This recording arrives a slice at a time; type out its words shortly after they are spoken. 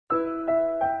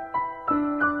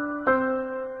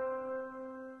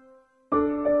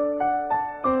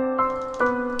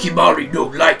Kimari no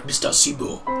like Mr.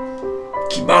 Sibo.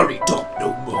 Kimari don't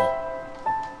no more.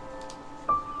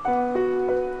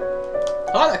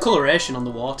 I like that coloration on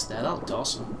the water there, that looked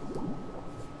awesome.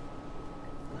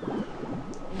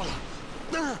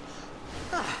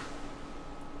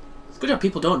 It's good job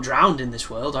people don't drown in this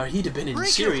world, or he'd have been in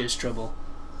serious trouble.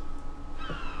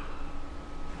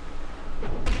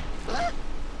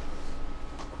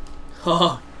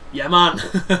 Oh, yeah man.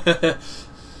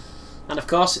 And of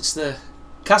course it's the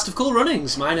cast of Cool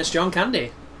Runnings, minus John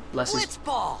Candy. Bless his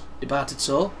departed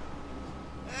soul.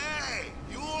 Hey,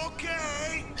 you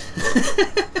okay?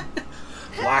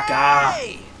 Waka!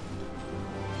 Hey!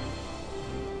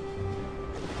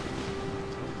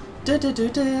 Du, du, du,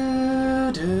 du,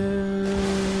 du,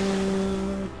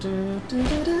 du, du,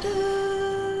 du, du, du.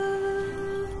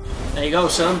 There you go,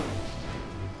 son.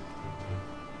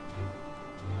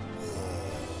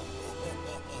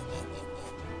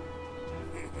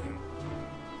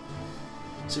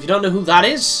 So if you don't know who that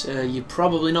is, you're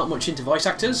probably not much into voice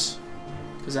actors,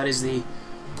 because that is the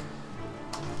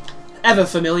ever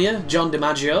familiar John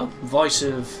DiMaggio, voice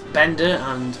of Bender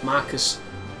and Marcus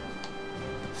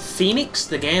Phoenix,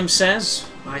 the game says.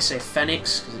 I say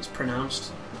Phoenix because it's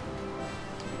pronounced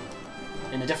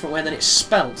in a different way than it's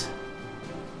spelt.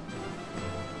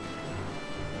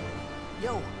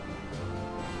 Yo.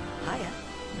 Hiya.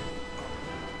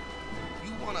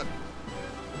 You wanna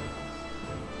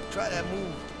try that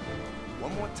move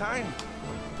one more time?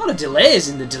 A lot of delays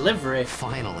in the delivery.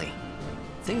 Finally.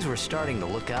 Things were starting to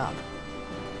look up.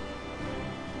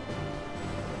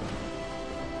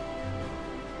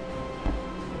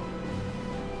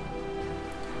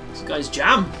 This guy's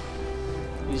jam.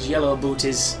 His yellow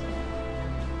booties.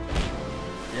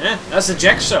 Yeah, that's a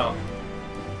jigsaw.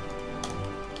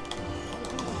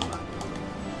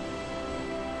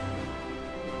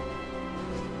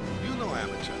 You know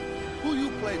amateur. Who you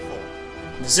play for?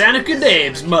 The Zanuka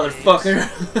Dabes, motherfucker.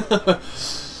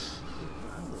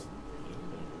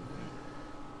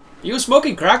 You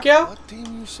smoking crack, yeah? What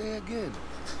team you say again?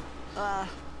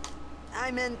 I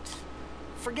meant,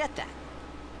 forget that.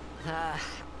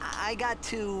 I got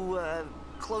too,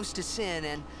 close to sin,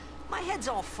 and my head's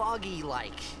all foggy,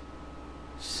 like.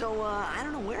 So, I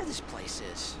don't know where this place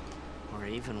is, or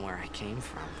even where I came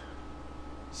from.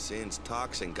 Sin's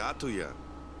toxin got to you,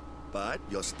 but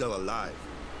you're still alive.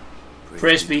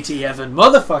 Praise be to Heaven.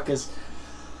 Motherfuckers.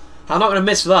 I'm not going to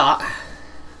miss that.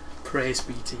 Praise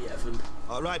be to Heaven.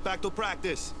 All right, back to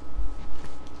practice.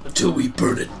 Until we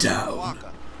burn it down.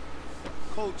 Waka,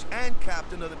 coach and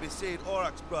captain of the Besaid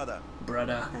Aurochs, brother.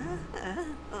 Brother.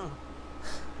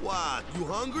 What, you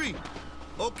hungry?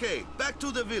 Okay, back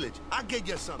to the village. I'll get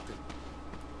you something.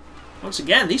 Once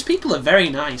again, these people are very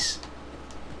nice.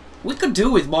 We could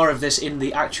do with more of this in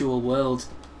the actual world.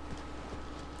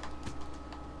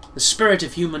 The spirit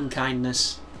of human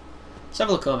kindness. Let's have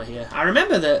a look over here. I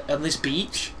remember that on this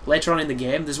beach, later on in the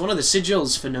game, there's one of the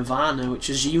sigils for Nirvana, which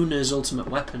is Yuna's ultimate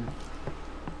weapon.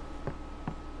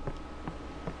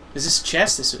 Is this a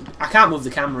chest? I can't move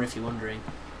the camera if you're wondering.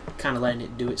 Kind of letting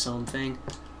it do its own thing.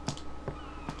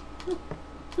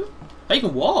 Oh, you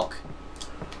can walk.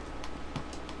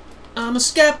 I'm a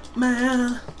skept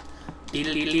man.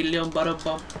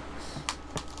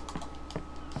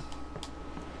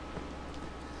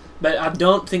 But I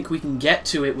don't think we can get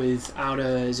to it without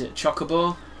a, is it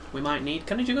chocobo we might need?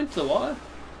 Can you go into the water?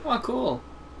 Oh, cool.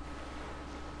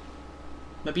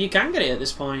 Maybe you can get it at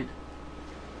this point.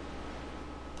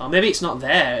 Or maybe it's not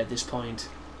there at this point.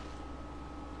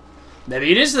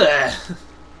 Maybe it is there.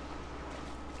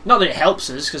 Not that it helps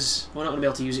us, because we're not going to be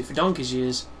able to use it for donkey's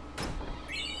years.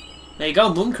 There you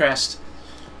go, Mooncrest.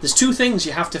 There's two things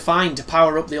you have to find to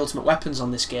power up the ultimate weapons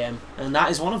on this game, and that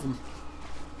is one of them.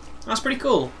 That's pretty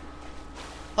cool.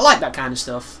 I like that kind of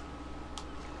stuff.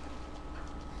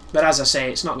 But as I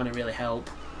say, it's not going to really help.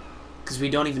 Because we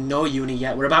don't even know Uni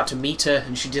yet. We're about to meet her,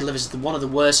 and she delivers one of the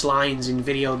worst lines in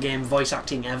video game voice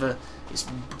acting ever. It's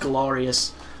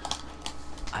glorious.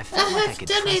 I felt like I could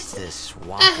trust this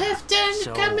Waka, I have done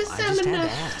so I just had to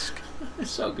ask.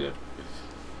 It's so good.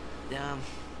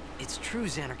 It's true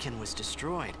Xanarkand was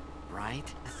destroyed, right?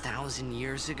 1,000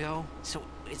 years ago? So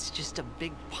it's just a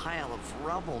big pile of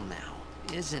rubble now,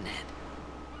 isn't it?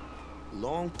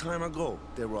 Long time ago,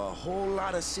 there were a whole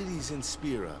lot of cities in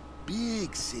Spira.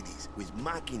 Big cities with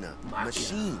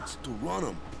machines to run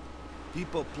them.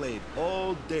 People played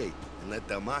all day and let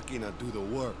the machina do the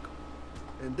work.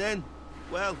 And then,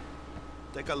 well,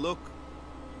 take a look.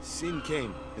 Sin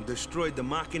came and destroyed the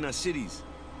machina cities.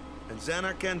 And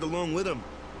Xanarkand along with them.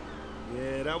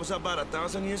 Yeah, that was about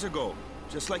 1,000 years ago.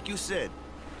 Just like you said.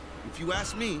 If you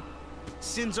ask me,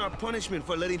 Sin's our punishment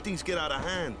for letting things get out of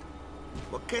hand.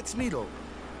 What gets me, though,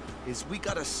 is we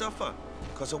gotta suffer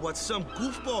because of what some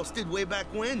goofballs did way back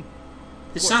when.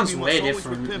 This sounds way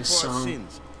different, this song.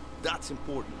 Sins. That's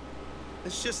important.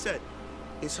 It's just that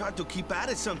it's hard to keep at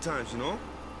it sometimes, you know?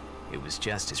 It was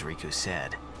just as Riku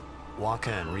said.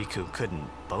 Waka and Riku couldn't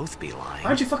both be lying.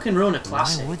 Why'd you fucking ruin a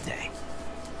classic? Why would they?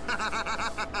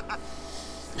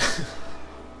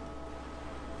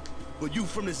 But you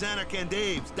from the Xanac and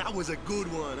Daves, that was a good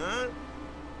one, huh?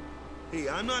 Hey,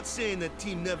 I'm not saying that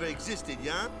team never existed,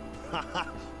 yeah?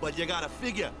 But you gotta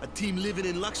figure, a team living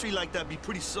in luxury like that be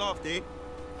pretty soft, eh?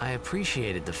 I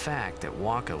appreciated the fact that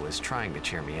Waka was trying to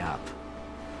cheer me up.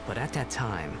 But at that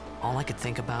time, all I could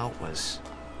think about was...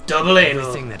 Double anal.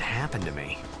 Everything that happened to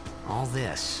me. All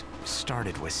this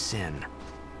started with Sin.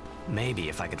 Maybe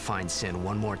if I could find Sin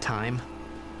one more time,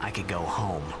 I could go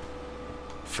home.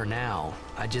 For now,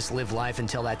 I just lived life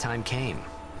until that time came.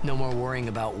 No more worrying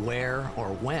about where or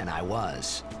when I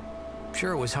was.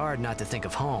 Sure, it was hard not to think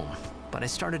of home, but I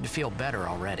started to feel better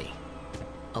already.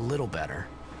 A little better.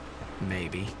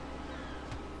 Maybe.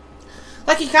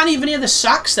 Like, you can't even hear the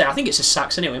sax there. I think it's a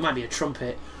sax anyway, it might be a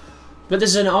trumpet. But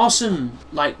there's an awesome,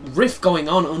 like, riff going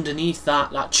on underneath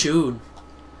that tune.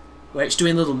 Where it's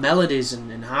doing little melodies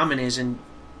and harmonies and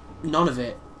none of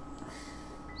it.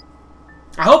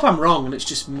 I hope I'm wrong and it's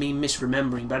just me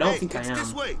misremembering, but I don't think I am.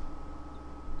 This way.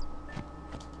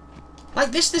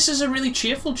 Like, this is a really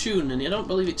cheerful tune and I don't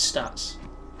believe its stats.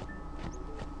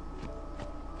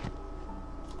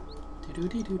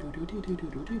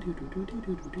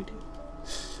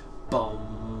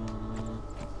 Bum,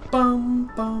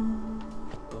 bum, bum,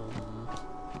 bum.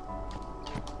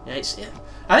 Yeah,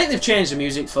 I think they've changed the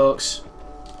music, folks.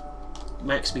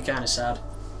 Makes me kind of sad.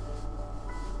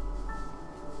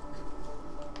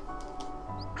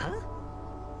 Huh?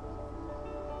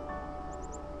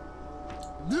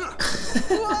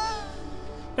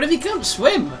 But if he can't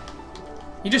swim?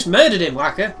 You just murdered him,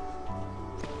 Waka.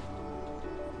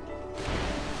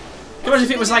 Come on,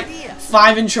 if it was like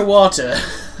 5 inch of water.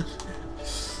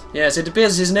 Yes, it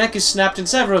appears his neck is snapped in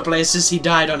several places. He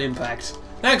died on impact.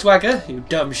 Thanks, Waka, you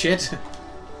dumb shit.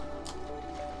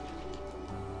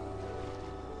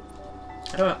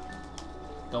 How do I...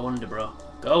 Go under, bro.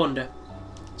 Go under.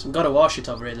 Some gotta wash it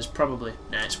over here. There's probably...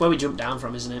 Nah, it's where we jumped down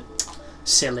from, isn't it?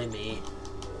 Silly me.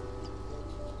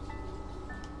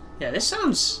 Yeah, this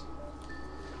sounds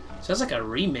like a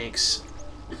remix.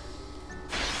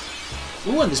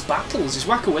 Ooh, and there's battles. Is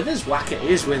Waka with us? Waka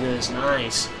is with us.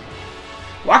 Nice.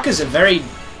 Waka's a very,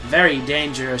 very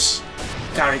dangerous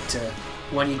character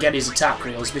when you get his attack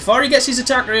reels. Before he gets his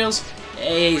attack reels,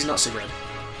 he's not so good.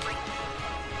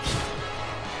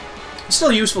 It's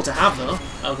still useful to have, though,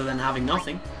 other than having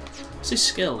nothing. What's his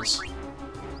skills?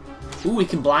 Ooh, he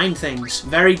can blind things.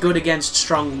 Very good against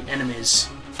strong enemies.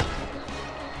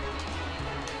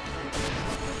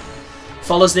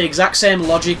 Follows the exact same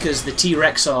logic as the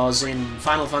T-Rexors in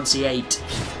Final Fantasy VIII.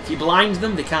 If you blind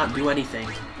them, they can't do anything.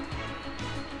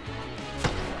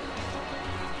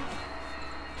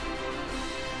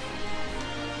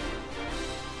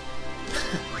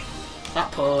 That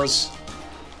pose.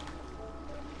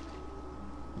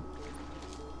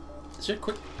 Is there a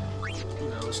quick... Who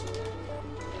knows?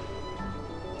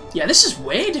 Yeah, this is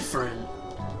way different.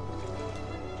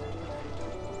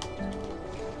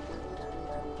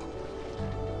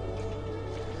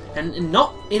 And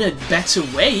not in a better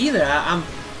way either. I'm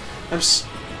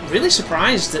really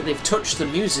surprised that they've touched the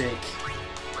music.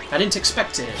 I didn't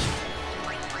expect it.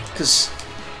 Because,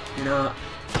 you know,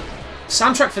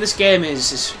 soundtrack for this game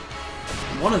is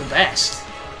one of the best.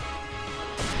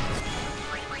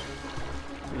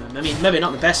 I mean, maybe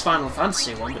not the best Final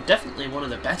Fantasy one, but definitely one of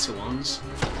the better ones.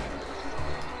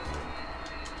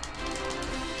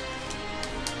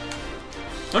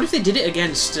 I wonder if they did it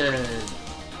against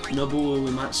Nobuo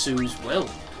Uematsu's will.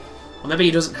 Or maybe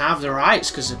he doesn't have the rights,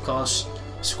 because of course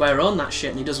Square own that shit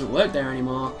and he doesn't work there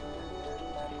anymore.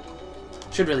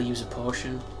 Should really use a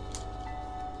potion.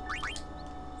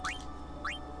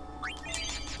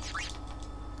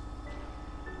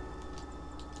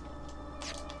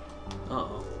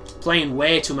 Uh-oh. Playing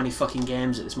way too many fucking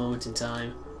games at this moment in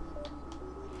time.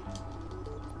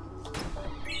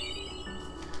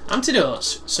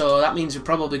 Antidotes. So that means we're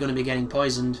probably going to be getting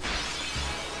poisoned.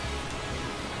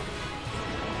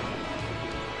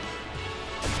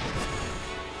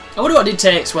 I wonder what it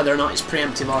takes, whether or not it's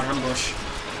preemptive or ambush.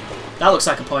 That looks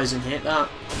like a poison hit, that.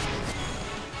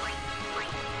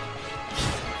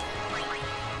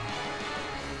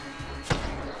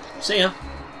 See ya.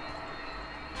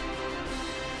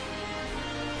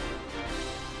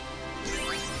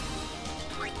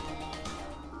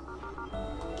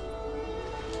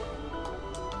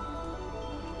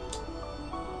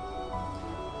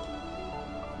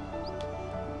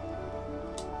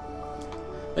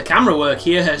 The camera work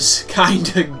here is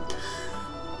kind of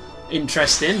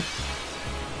interesting.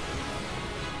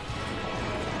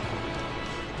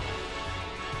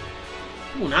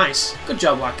 Oh, nice. Good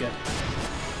job, Wacker.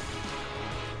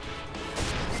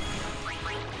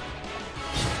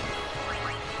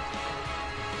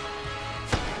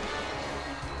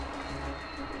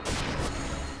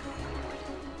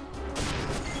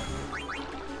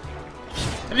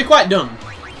 Have you quite done?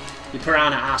 You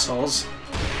piranha assholes.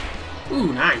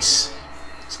 Ooh, nice.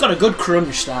 It's got a good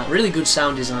crunch, that. Really good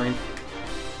sound design.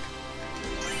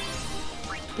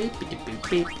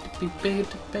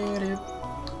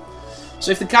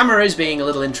 So if the camera is being a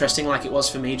little interesting like it was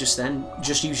for me just then,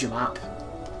 just use your map.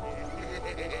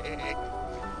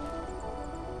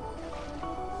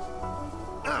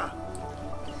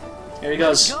 Here he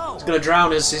goes. He's gonna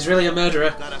drown us. He's really a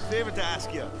murderer. Got a favor to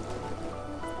ask you.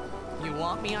 You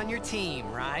want me on your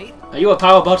team, right? Are you a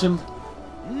power bottom?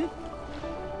 Hmm?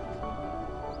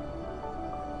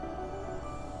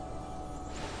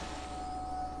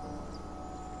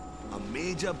 A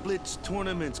major blitz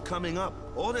tournament's coming up.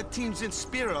 All the teams in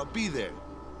Spira will be there.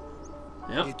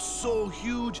 Yep. It's so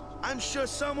huge, I'm sure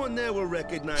someone there will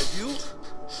recognize you.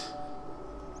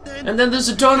 And then there's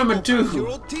a tournament too. Your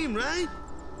old team, right?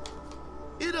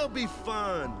 It'll be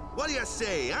fun. What do you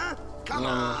say, huh? Come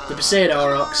on. The Besaid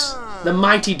Aurochs. The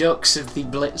Mighty Ducks of the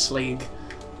Blitz League.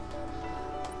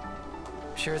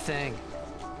 Sure thing.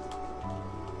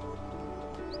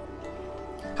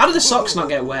 How do the socks not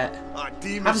get wet?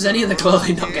 How does any of the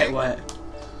clothing not get wet?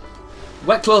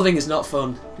 Wet clothing is not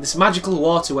fun. This magical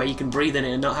water where you can breathe in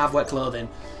it and not have wet clothing.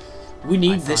 We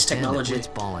need this technology.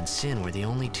 Blitzball and Sin were the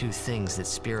only two things that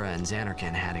Spira and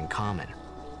Xanarkand had in common.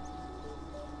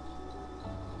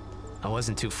 I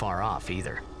wasn't too far off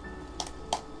either.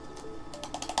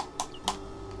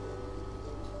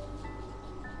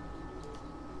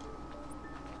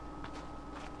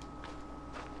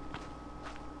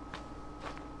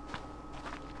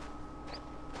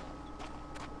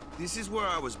 This is where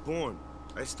I was born.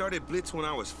 I started Blitz when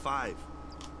I was 5.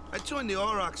 I joined the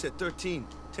Aurochs at 13,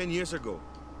 10 years ago.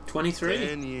 23?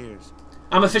 10 years.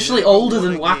 I'm officially older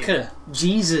than Wacker.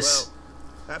 Jesus.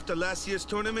 Well, after last year's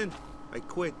tournament, I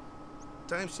quit.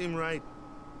 Time seemed right.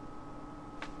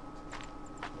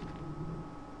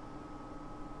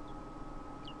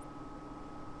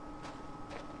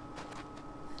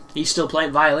 He's still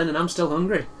playing violin and I'm still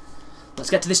hungry. Let's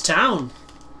get to this town.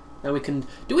 Then we can...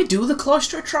 Do we do the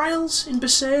cloister trials in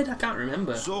Besaid? I can't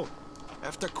remember. So,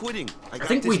 after quitting, I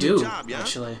think we do,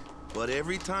 actually. But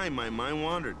every time my mind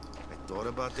wandered, I thought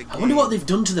about the game. I wonder what they've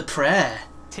done to the prayer.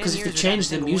 Because if they change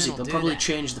the music, they'll probably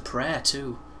change the prayer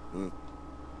too.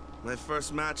 My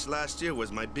first match last year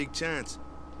was my big chance.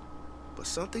 But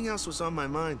something else was on my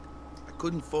mind. I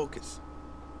couldn't focus.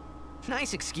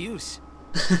 Nice excuse.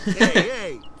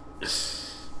 Hey!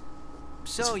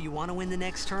 So, you want to win the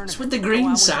next tournament? It's with the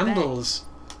green sandals.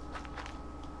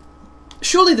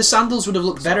 Surely the sandals would have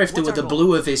looked better if they were the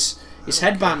blue of his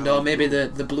headband, or maybe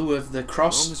the blue of the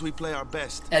cross as long as we play our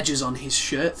best. Edges on his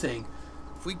shirt thing.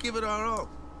 If we give it our all,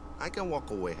 I can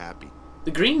walk away happy.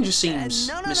 The green just seems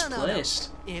misplaced.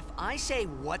 No. If I say,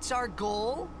 what's our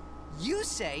goal? You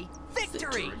say,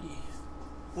 victory.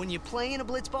 When you play in a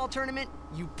blitzball tournament,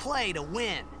 you play to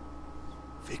win.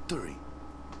 Victory?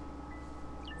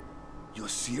 You're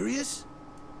serious?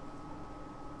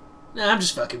 Nah, I'm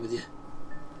just fucking with you.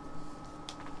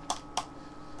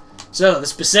 So,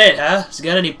 this Besaid, huh? Has it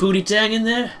got any pootie tang in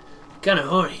there? Kinda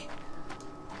horny.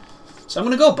 So I'm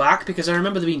gonna go back because I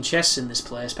remember there being chests in this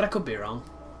place, but I could be wrong.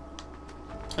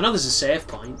 I know there's a save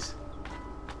point.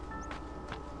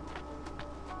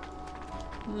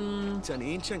 It's an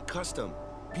ancient custom.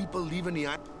 People leaving the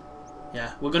island.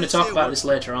 Yeah, we're gonna talk about this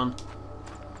later on.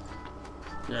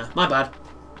 Yeah, my bad.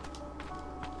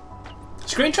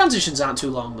 Screen transitions aren't too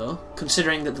long though,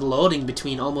 considering that the loading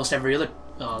between almost every other...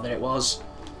 Oh, there it was.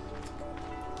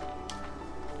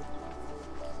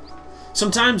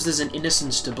 Sometimes there's an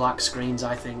innocence to black screens,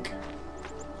 I think.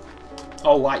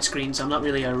 Or white screens. I'm not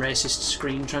really a racist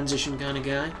screen transition kind of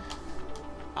guy.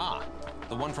 Ah,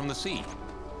 the one from the sea.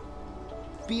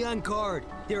 Be on guard.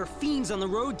 There are fiends on the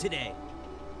road today.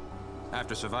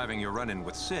 After surviving your run-in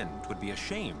with Sin, it would be a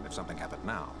shame if something happened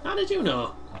now. How did you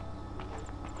know?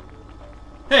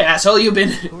 Hey, asshole, you been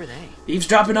Who are they?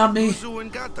 eavesdropping on me? Uzu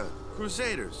and Gata,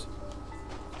 Crusaders.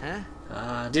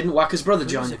 Huh? Didn't Wacker's brother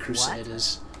join the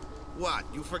Crusaders? What?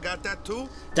 You forgot that too?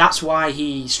 That's why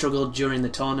he struggled during the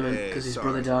tournament, because his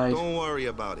brother died. Don't worry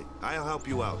about it. I'll help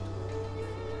you out.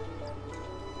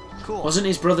 Cool. Wasn't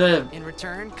his brother in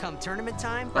return, come tournament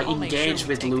time, like I'll make sure engaged we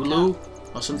with take the Lulu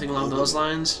cup. or something along those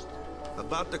lines?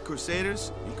 About the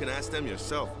Crusaders, you can ask them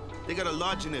yourself. They got a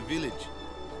lodge in a village.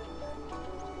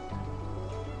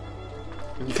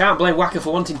 And you can't blame Waka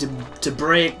for wanting to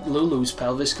break Lulu's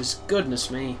pelvis, because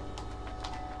goodness me.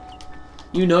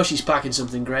 You know she's packing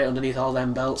something great underneath all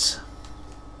them belts.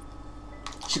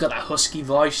 She's got that husky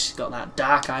voice, she's got that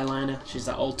dark eyeliner, she's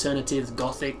that alternative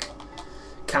gothic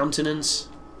countenance.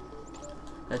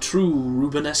 A true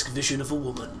Rubenesque vision of a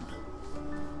woman.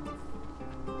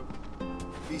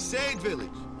 Besaid village.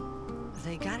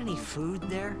 They got any food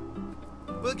there?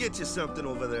 We'll get you something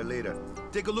over there later.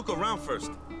 Take a look around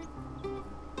first.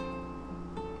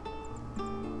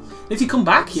 If you come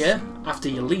back here after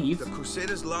you leave, The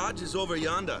Crusaders' lodge is over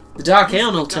yonder. the Dark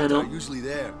Aeon will turn up. Usually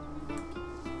there.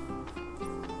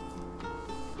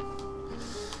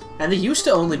 And they used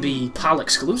to only be PAL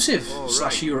exclusive Oh, /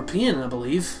 right. European, I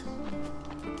believe.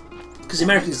 Because the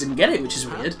Americans didn't get it, which is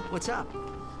weird. What's up?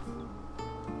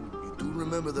 You do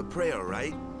remember the prayer,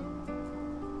 right?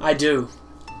 I do.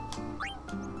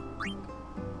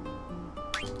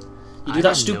 You do I that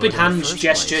didn't stupid know it in the hands first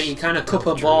gesture, place. you kind of cup a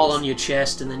Tell ball truth. on your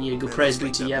chest and then you go Man, praise that's be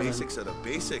like to the Yevon. basics of the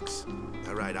basics.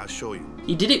 All right, I'll show you.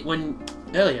 You did it when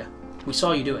earlier. We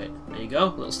saw you do it. There you go.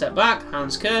 Little step back,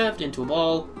 hands curved into a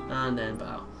ball, and then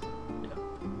bow. Yeah.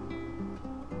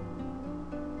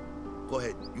 Go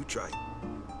ahead, you try.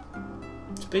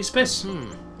 Space, space.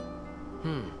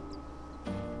 I'm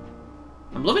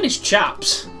loving his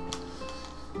chaps.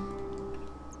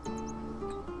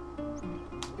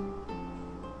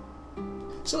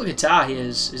 So the guitar here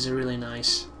is a really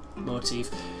nice motif.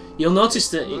 You'll notice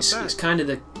that it's kind of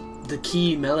the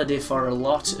key melody for a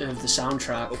lot of the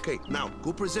soundtrack. Okay, now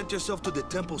go present yourself to the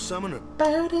temple summoner.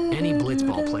 Any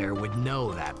blitzball player would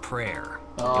know that prayer.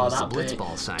 Oh, it was that the bit.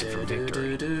 blitzball sign for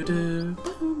victory.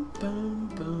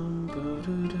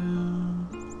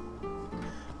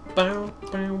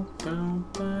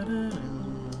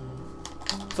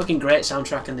 Fucking great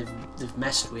soundtrack, and they've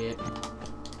messed with it.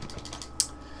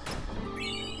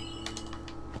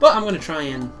 But I'm going to try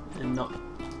and not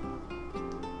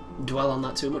dwell on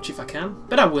that too much if I can.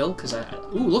 But I will, because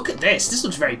ooh, look at this. This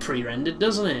looks very pre-rendered,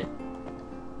 doesn't it?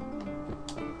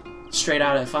 Straight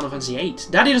out of Final Fantasy VIII.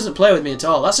 Daddy doesn't play with me at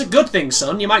all. That's a good thing,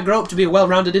 son. You might grow up to be a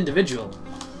well-rounded individual.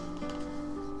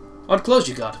 Odd clothes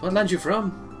you got. What land you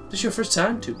from? This your first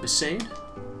time to Besaid?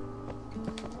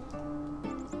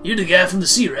 You're the guy from the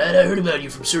sea, right? I heard about you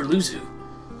from Sir Luzu.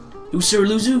 Who's Sir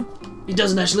Luzu? He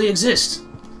doesn't actually exist.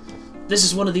 This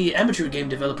is one of the amateur game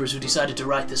developers who decided to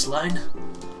write this line.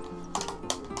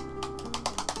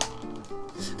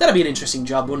 That'd be an interesting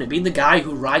job, wouldn't it? Being the guy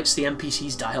who writes the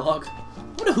NPC's dialogue. I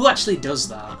wonder who actually does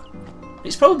that.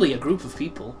 It's probably a group of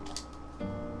people.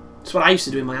 It's what I used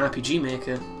to do in my RPG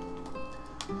Maker.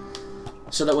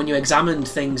 So that when you examined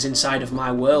things inside of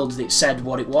my world that said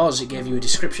what it was, it gave you a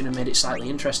description and made it slightly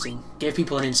interesting. Gave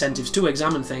people an incentive to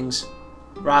examine things,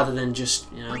 rather than just,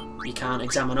 you know, you can't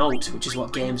examine out, which is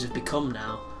what games have become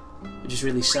now. Which is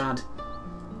really sad.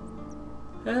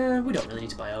 We don't really need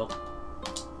to buy out.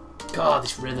 God,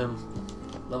 this rhythm.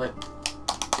 Love it.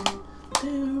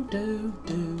 Do, do,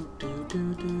 do, do,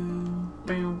 do, do.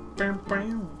 Bow, bow,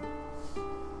 bow.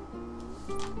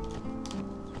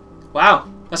 Wow,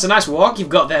 that's a nice walk you've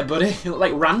got there, buddy. You look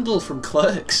like Randall from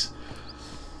Clerks.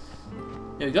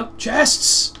 Here we go.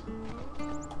 Chests!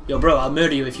 Yo, bro, I'll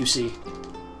murder you if you see.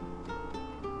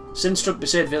 Sin struck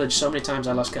Besaid village so many times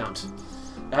I lost count.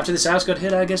 After this house got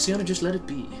hit, I guess the owner just let it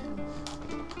be.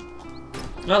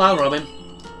 Well, I'll rob him.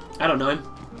 I don't know him.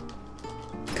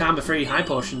 Karma free high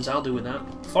potions, I'll do with that.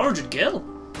 400 gil?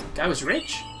 Guy was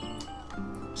rich.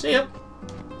 See ya.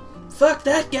 Fuck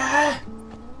that guy!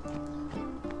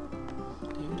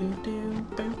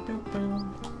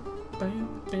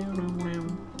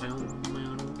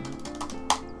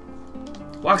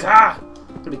 Waka!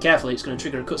 Gotta be careful, it's gonna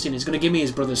trigger a cutscene. It's gonna give me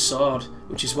his brother's sword,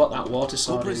 which is what that water Go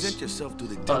sword present is. yourself to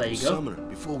the Oh, temple there you go. summoner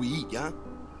before we eat, yeah?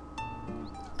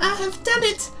 I have done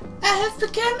it! I have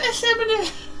become a summoner!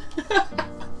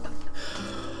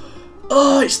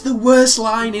 Oh, it's the worst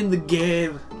line in the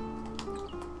game.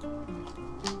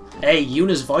 Hey,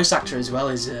 Yuna's voice actor as well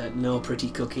is no pretty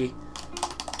cookie.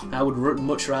 I would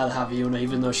much rather have Yuna,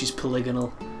 even though she's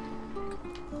polygonal.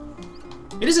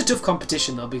 It is a tough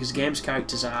competition though, because games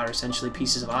characters are essentially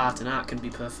pieces of art, and art can be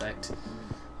perfect.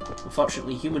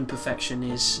 Unfortunately, human perfection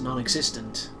is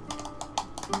non-existent.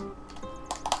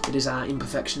 It is our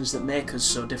imperfections that make us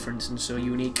so different and so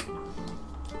unique.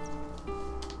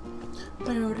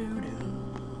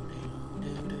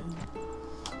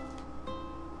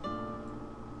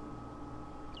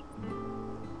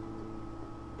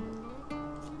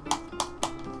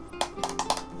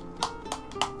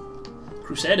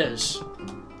 Crusaders.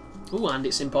 Ooh, and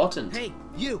it's important. Hey,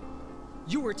 you!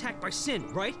 You were attacked by Sin,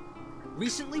 right?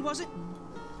 Recently, was it?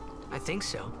 I think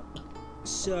so.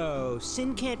 So,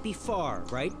 Sin can't be far,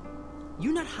 right?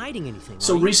 You're not hiding anything,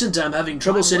 So recent I'm having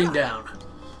trouble sitting down.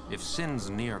 If Sin's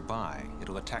nearby,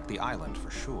 it'll attack the island for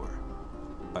sure.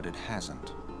 But it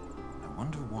hasn't. I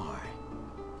wonder why.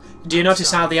 Do you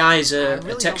notice how the eyes are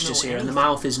textures here and the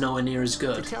mouth is nowhere near as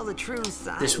good? To tell the truth,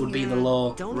 This would be the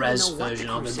low res version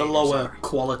of it, the lower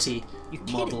quality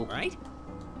model. Right?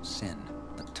 Sin,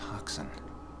 the toxin.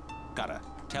 Gotta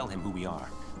tell him who we are.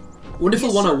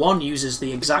 Wonderful 101 uses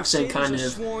the exact same kind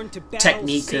of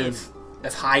technique of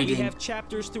hiding we have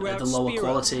chapters throughout the lower Spira,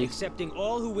 quality. accepting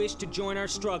all who wish to join our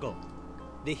struggle.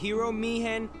 The hero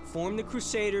Mihen formed the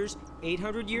Crusaders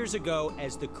 800 years ago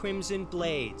as the Crimson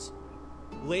Blades.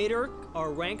 Later, our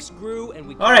ranks grew and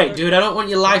we... Alright, dude, I don't want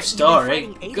your life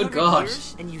story. Good God.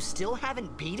 And you still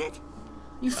haven't beat it?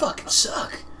 You fucking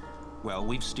suck. Well,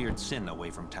 we've steered Sin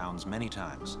away from towns many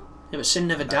times. Yeah, but Sin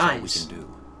never That's all we dies. can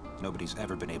do. Nobody's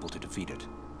ever been able to defeat it.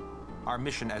 Our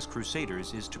mission as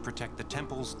Crusaders is to protect the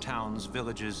temples, towns,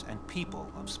 villages, and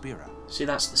people of Spira. See,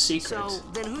 that's the secret. So,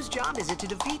 then whose job is it to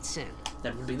defeat Sin?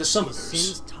 That would be the Is summoners.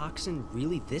 Sin's toxin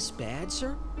really this bad,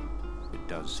 sir? It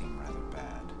does seem rather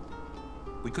bad.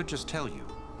 We could just tell you,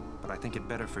 but I think it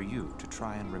better for you to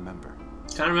try and remember.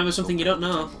 Can't remember something you don't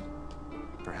know.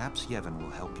 Perhaps Yevon will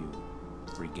help you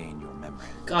regain your memory.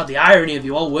 God, the irony of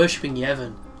you all worshipping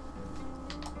Yevon.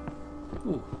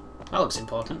 Ooh, that looks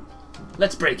important.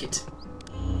 Let's break it.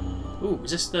 Ooh,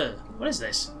 is this the... What is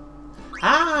this?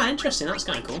 Ah, interesting. That's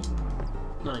kind of cool.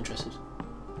 Not interested.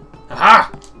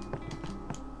 Aha!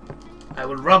 I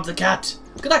will rob the cat.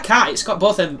 Look at that cat. It's got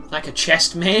both a like a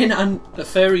chest mane and a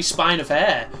furry spine of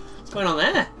hair. What's going on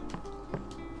there?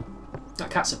 That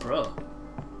cat's a pro.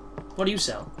 What do you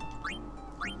sell?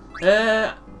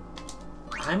 It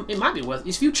might be worth...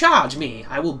 If you charge me,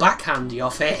 I will backhand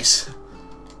your face.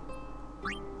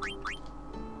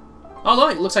 Oh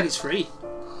look, it looks like it's free.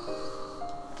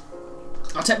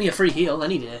 I'll take me a free heal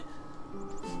any day.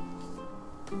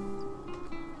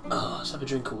 Oh, let's have a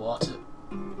drink of water.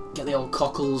 Get the old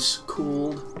cockles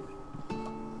cooled.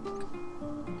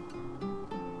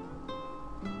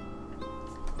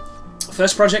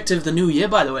 First project of the new year,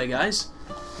 by the way, guys.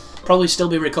 Probably still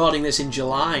be recording this in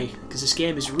July, because this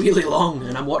game is really long,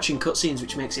 and I'm watching cutscenes,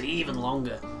 which makes it even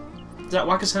longer. Is that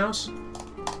Wacker's house?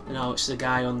 No, it's the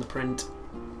guy on the print.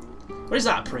 Or is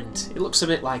that a print? It looks a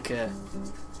bit like a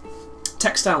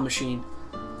textile machine.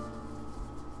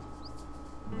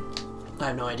 I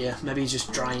have no idea. Maybe he's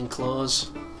just drying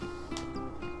clothes.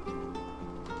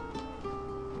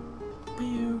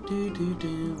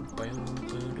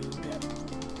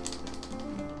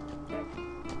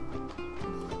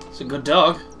 It's a good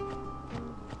dog.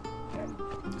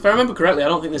 If I remember correctly, I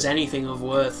don't think there's anything of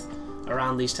worth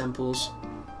around these temples.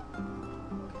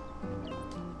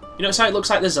 You notice how it looks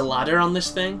like there's a ladder on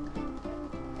this thing?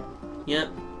 Yep.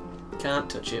 Can't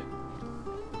touch it.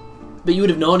 But you would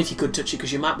have known if you could touch it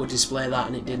because your map would display that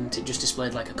and it didn't. It just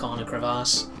displayed like a corner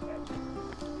crevasse.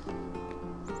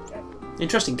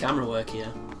 Interesting camera work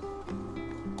here.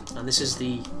 And this is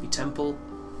the temple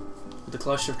with the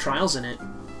Cloister of Trials in it.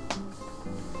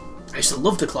 I used to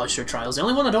love the Cloister of Trials. The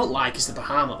only one I don't like is the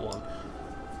Bahamut one.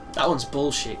 That one's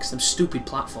bullshit because them stupid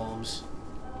platforms.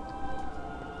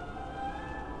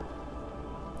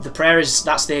 The prayer is...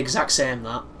 that's the exact same,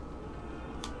 that.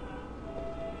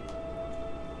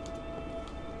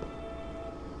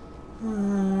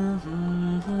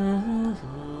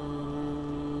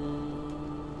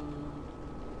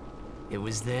 It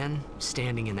was then,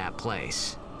 standing in that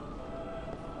place.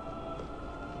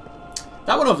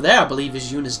 That one over there, I believe,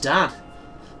 is Yuna's dad.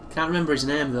 Can't remember his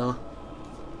name, though.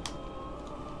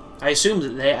 I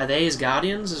assume that are they his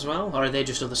guardians as well? Or are they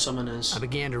just other summoners? I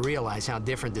began to realize how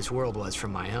different this world was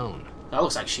from my own. That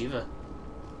looks like Shiva.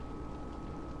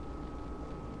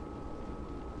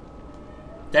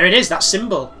 There it is, that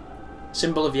symbol.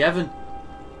 Symbol of Yevon.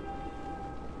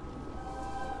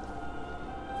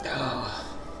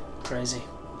 Oh, crazy.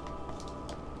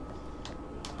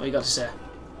 What you got to say?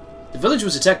 The village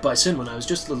was attacked by Sin when I was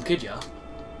just a little kid, yeah.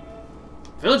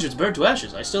 The village was burned to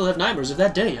ashes. I still have nightmares of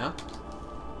that day, yeah.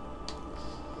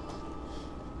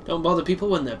 Don't bother people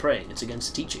when they're praying. It's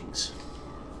against the teachings.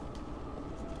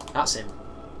 That's him.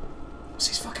 What's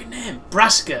his fucking name?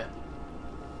 Braska.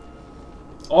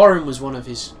 Aurum was one of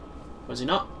his... Was he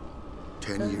not?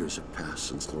 10 years have passed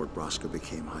since Lord Braska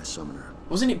became High Summoner.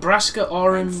 Wasn't it Braska,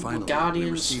 Aurum, And finally, Guardians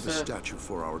we receive a for... statue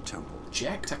for our temple.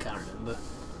 Jacked? I can't remember.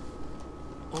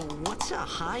 Oh, what's a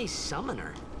High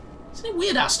Summoner? Isn't it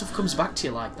weird how stuff comes back to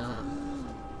you like that?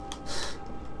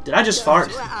 Did I just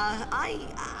fart?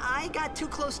 I I got too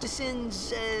close to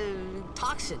Sin's,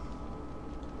 toxin.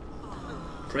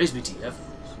 Praise be to you.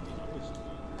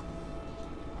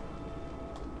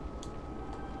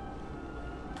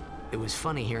 It was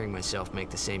funny hearing myself make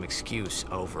the same excuse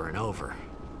over and over.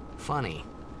 Funny,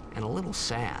 and a little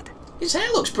sad. His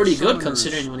hair looks pretty good Summoners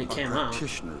considering when it are came out.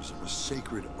 practitioners of a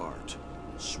sacred art,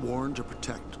 sworn to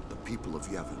protect the people of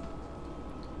Yevon.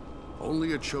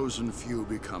 Only a chosen few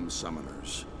become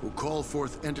summoners, who call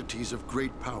forth entities of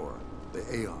great power, the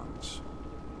Aeons.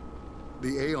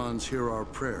 The Aeons hear our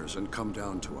prayers and come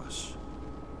down to us.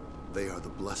 They are the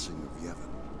blessing of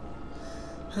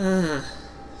Yevon.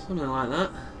 Something like that.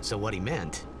 So what he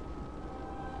meant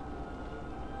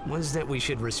was that we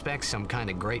should respect some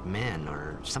kind of great men,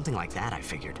 or something like that, I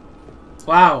figured.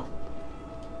 Wow.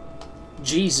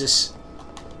 Jesus.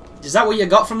 Is that what you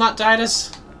got from that,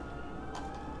 Titus?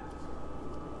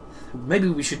 Maybe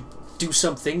we should do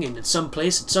something in some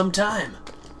place at some time.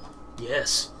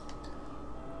 Yes.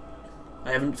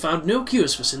 I haven't found no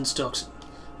cures for Sin's toxin.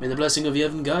 May the blessing of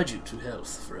Yevon guide you to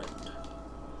health, friend.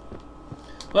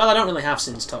 Well, I don't really have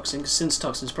Sin's toxin, because Sin's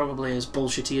toxin is probably as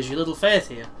bullshitty as your little faith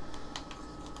here.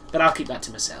 But I'll keep that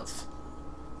to myself.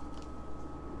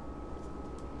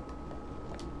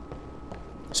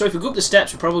 So if we go up the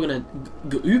steps, we're probably going to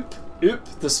go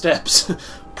up the steps.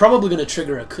 Probably going to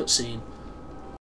trigger a cutscene.